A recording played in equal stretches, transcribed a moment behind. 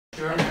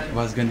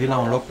V-ați gândit la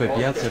un loc pe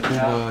piață? Cum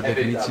vă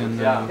definiți în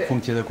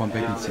funcție de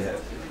competiție?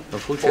 În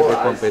funcție de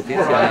competiție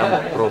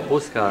ne-am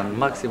propus ca în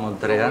maximum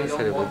 3 ani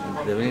să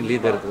devenim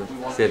lideri de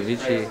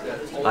servicii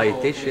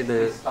IT și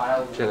de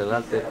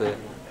celelalte pe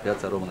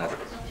piața românească.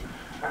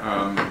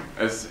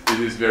 As it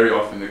is very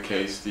often the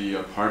case, the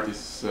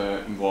parties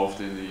involved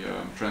in the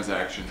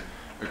transaction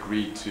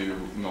agreed to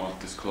not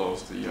disclose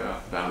the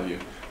value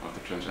of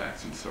the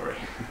transaction. Sorry.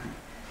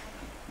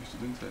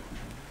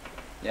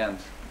 Yeah,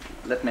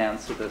 let me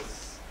answer the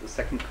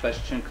second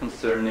question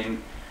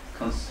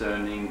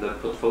concerning the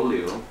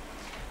portfolio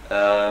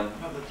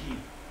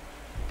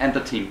and the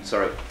team.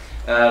 Sorry,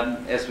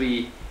 as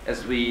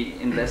we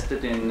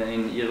invested in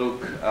IIRUC,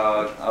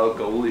 our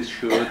goal is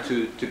sure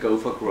to go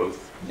for growth.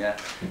 Yeah,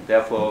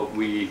 therefore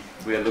we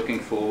are looking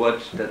forward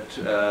that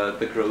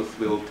the growth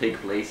will take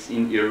place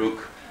in IIRUC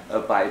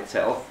by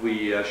itself.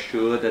 We are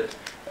sure that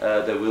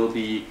there will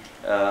be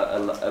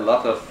a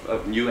lot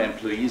of new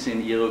employees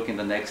in IIRUC in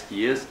the next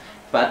years,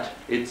 but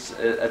it's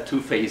a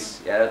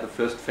two-phase. Yeah, the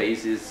first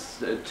phase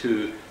is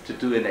to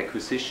do an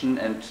acquisition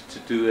and to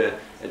do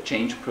a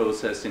change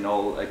process in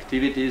all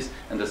activities,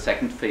 and the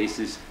second phase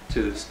is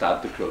to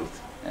start the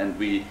growth. And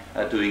we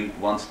are doing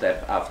one step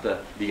after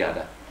the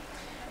other.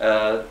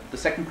 The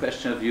second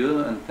question of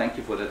you, and thank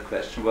you for that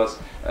question, was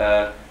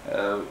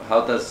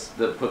how does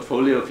the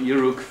portfolio of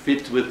IIRUC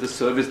fit with the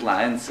service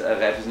lines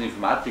Raiffeisen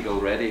Informatik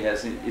already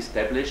has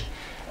established?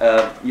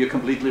 You're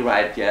completely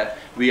right. Yeah,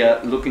 we are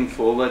looking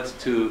forward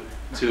to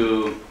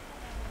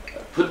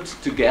put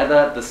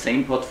together the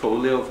same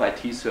portfolio of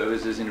IT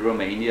services in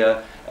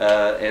Romania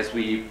as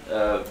we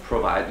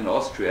provide in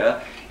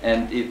Austria,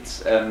 and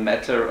it's a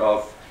matter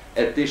of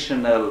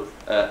additional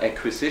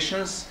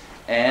acquisitions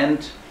and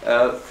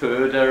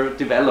further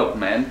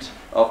development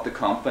of the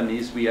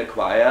companies we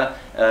acquire,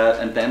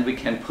 and then we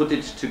can put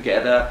it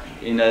together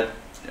in a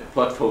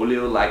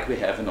portfolio like we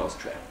have in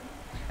Austria.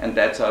 And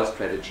that's our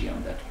strategy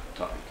on that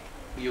topic.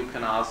 You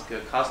can ask a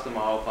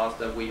customer of us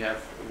that we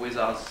have with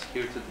us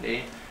here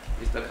today,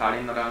 Mr.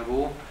 Calin,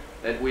 Rangu,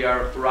 that we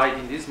are right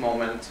in this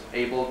moment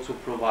able to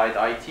provide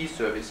IT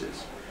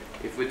services.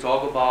 If we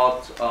talk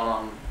about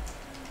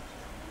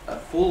a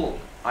full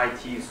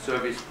IT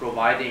service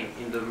providing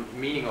in the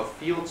meaning of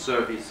field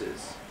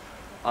services,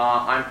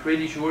 I'm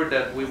pretty sure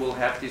that we will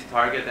have this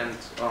target and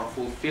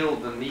fulfill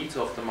the needs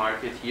of the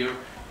market here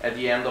at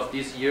the end of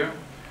this year.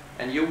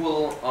 And you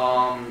will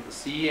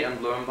see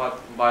and learn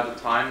by the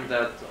time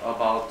that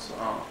about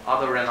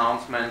other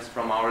announcements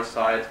from our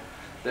side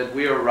that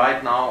we are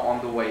right now on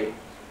the way.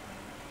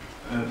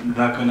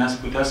 Dacă ne-ați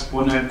putea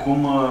spune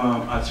cum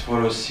ați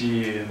folosi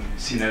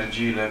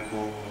sinergiile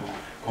cu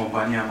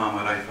compania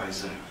mamă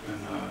Raiffeisen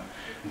în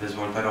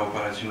dezvoltarea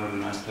operațiunilor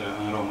noastre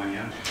în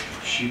România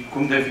și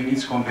cum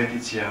definiți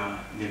competiția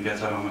din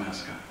piața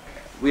românească?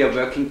 We are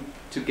working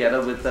together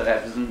with the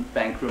Raiffeisen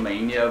Bank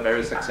Romania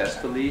very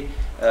successfully.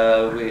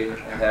 We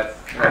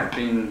have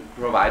been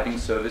providing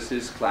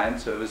services, client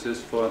services,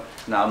 for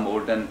now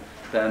more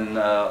than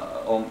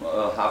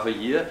half a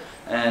year,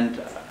 and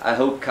I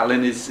hope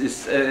Calin is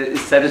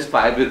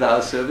satisfied with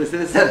our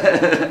services.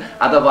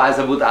 Otherwise,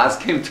 I would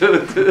ask him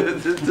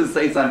to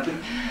say something.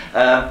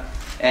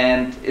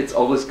 And it's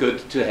always good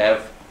to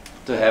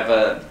have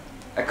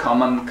a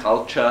common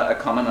culture, a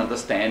common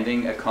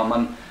understanding, a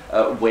common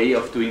way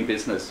of doing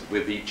business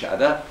with each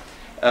other.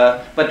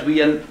 But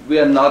we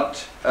are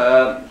not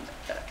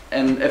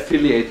an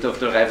affiliate of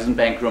the Raiffeisen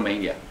Bank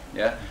Romania.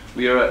 Yeah,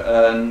 we are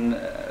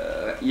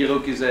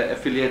IIRUC is an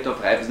affiliate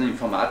of Raiffeisen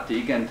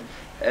Informatik, and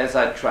as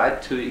I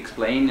tried to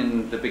explain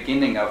in the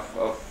beginning of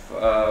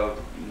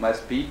my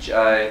speech,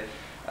 I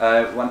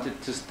wanted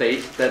to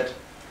state that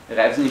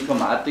Raiffeisen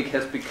Informatik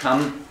has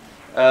become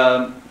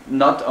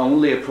not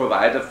only a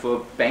provider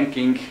for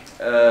banking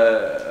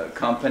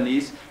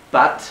companies,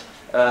 but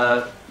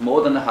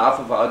more than half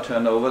of our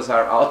turnovers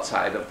are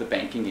outside of the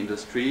banking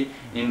industry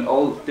in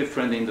all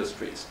different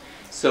industries.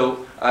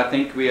 So I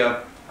think we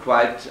have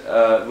quite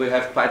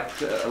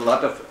a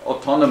lot of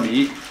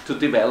autonomy to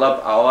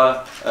develop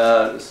our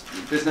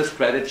business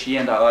strategy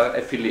and our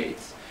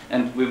affiliates,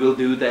 and we will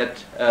do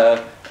that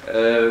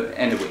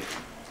anyway.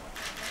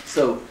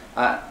 So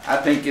I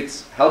think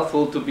it's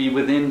helpful to be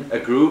within a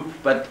group,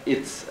 but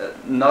it's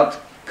not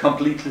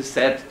completely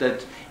said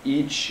that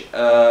each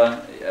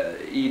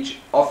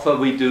offer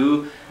we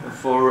do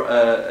for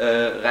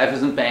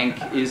Raiffeisen Bank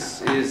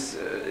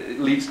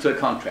leads to a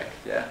contract.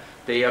 Yeah,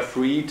 they are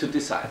free to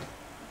decide.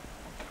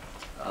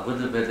 Având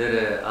în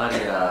vedere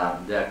area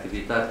de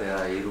activitate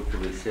a IIRUC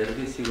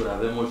Service, sigur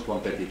avem mulți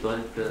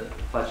competitori, că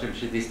facem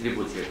și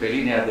distribuție. Pe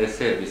linia de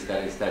service,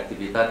 care este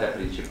activitatea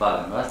principală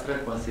noastră,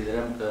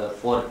 considerăm că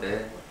Forte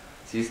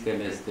System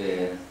este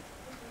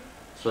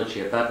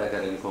societatea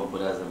care ne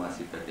concurează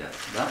masiv pe piață.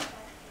 Da?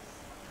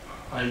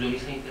 Aș dori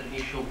să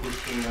intervin și eu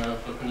puțin,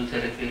 făcându-se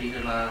referire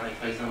la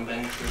Raiffeisen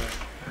Bank.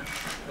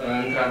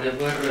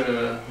 Într-adevăr,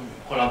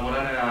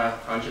 colaborarea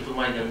a început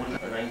mai de mult,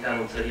 înaintea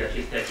anunțării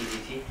acestei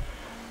achiziții.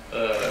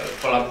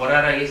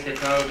 Colaborarea este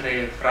ca între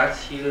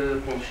frați,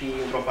 cum și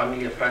într-o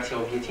familie frații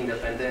au vieți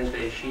independente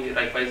și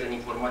Raiffeisen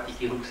Informatik,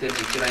 IIRUC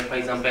Service și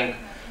Raiffeisen Bank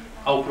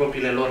au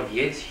propriile lor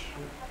vieți.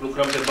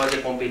 Lucrăm pe baze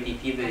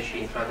competitive și,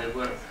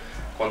 într-adevăr,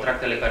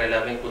 contractele care le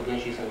avem cu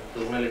dânsii sunt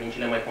unele din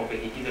cele mai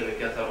competitive pe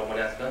piața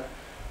românească,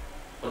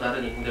 odată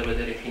din punct de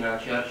vedere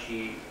financiar și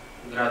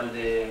gradul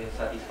de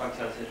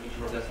satisfacție al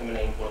serviciilor de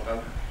asemenea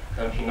important, că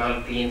în final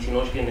clienții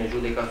noștri ne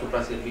judecă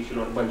asupra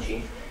serviciilor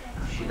băncii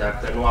și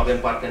dacă nu avem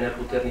parteneri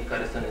puternici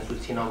care să ne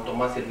susțină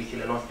automat,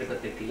 serviciile noastre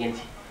către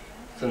clienți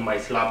sunt mai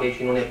slabe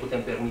și nu ne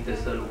putem permite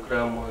să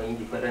lucrăm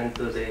indiferent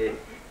de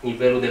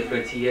nivelul de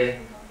frăție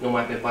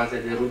numai pe baze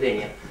de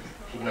rudenie.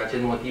 Și din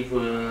acest motiv,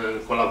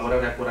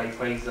 colaborarea cu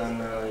Raiffeisen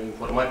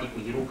Informatik, cu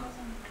IIRUC,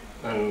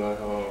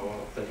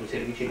 pentru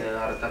serviciile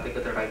arătate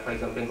către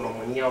Raiffeisen Bank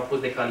România au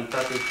fost de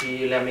calitate și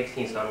le-am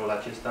extins anul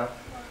acesta.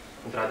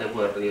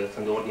 Într-adevăr,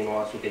 sunt de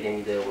ordinul a sute de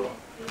mii de euro.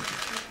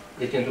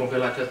 Deci, într-un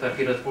fel, acesta ar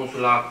fi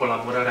răspunsul la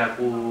colaborarea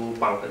cu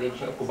banca,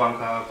 deci cu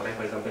banca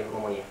Raiffeisen Bank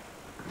România.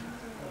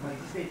 Mai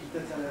există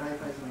entități ale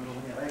Raiffeisen în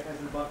România,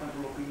 Raiffeisen Banca pentru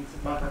locuințe,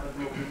 Banca pentru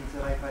locuințe,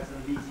 Raiffeisen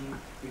Leasing,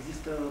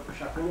 există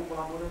și acolo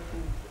colaborări cu...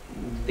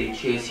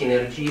 Deci,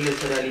 sinergiile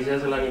se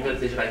realizează la nivel,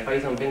 deci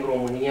Raiffeisen Bank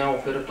România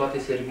oferă toate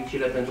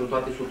serviciile pentru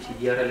toate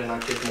subsidiarele în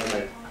acest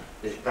moment.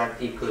 Deci,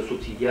 practic,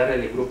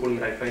 subsidiarele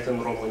grupului Raiffeisen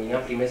România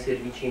primesc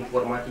servicii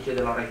informatice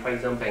de la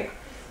Raiffeisen Bank.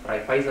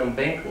 Raiffeisen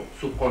Bank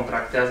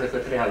subcontractează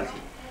către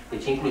alții.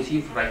 Deci,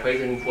 inclusiv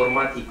Raiffeisen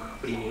Informatik,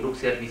 prin IIRUC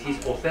Services,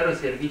 oferă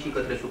servicii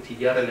către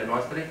subsidiarele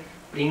noastre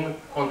prin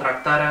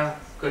contractarea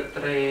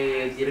către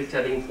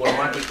Direcția de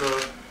Informatică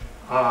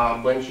a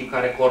băncii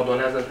care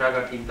coordonează întreaga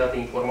activitate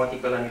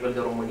informatică la nivel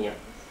de România.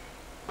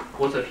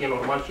 Pot să fie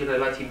normal și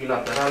relații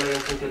bilaterale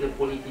în funcție de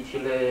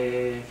politicile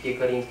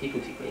fiecărei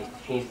instituții, că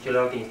și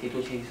celelalte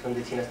instituții sunt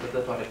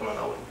deținăstătătoare până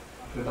la urmă.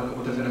 Dacă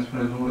puteți să ne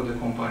spuneți numărul de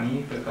companii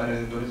pe care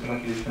doriți să-l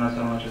achiziționați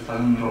anul acesta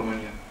în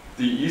România.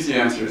 The easy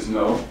answer is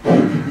no,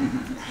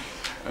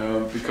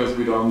 because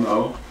we don't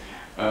know.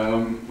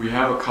 We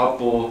have a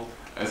couple,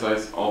 as I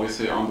always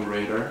say, on the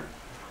radar.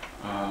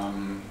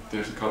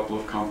 There's a couple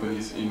of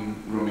companies in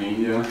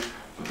Romania,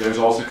 but there's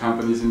also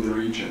companies in the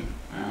region.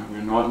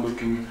 We're not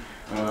looking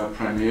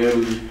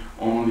primarily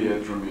only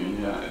at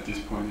Romania at this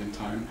point in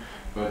time,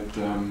 but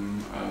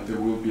there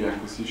will be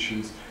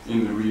acquisitions in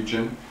the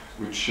region,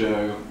 which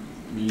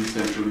means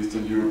Central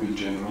Eastern Europe in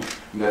general,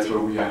 and that's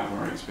where we have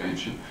our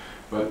expansion.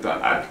 But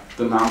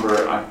the number,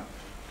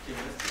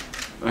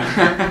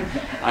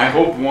 I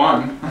hope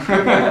one.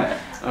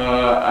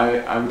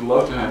 I would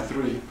love to have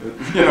three, but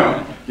you know,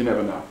 you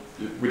never know.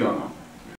 We don't know.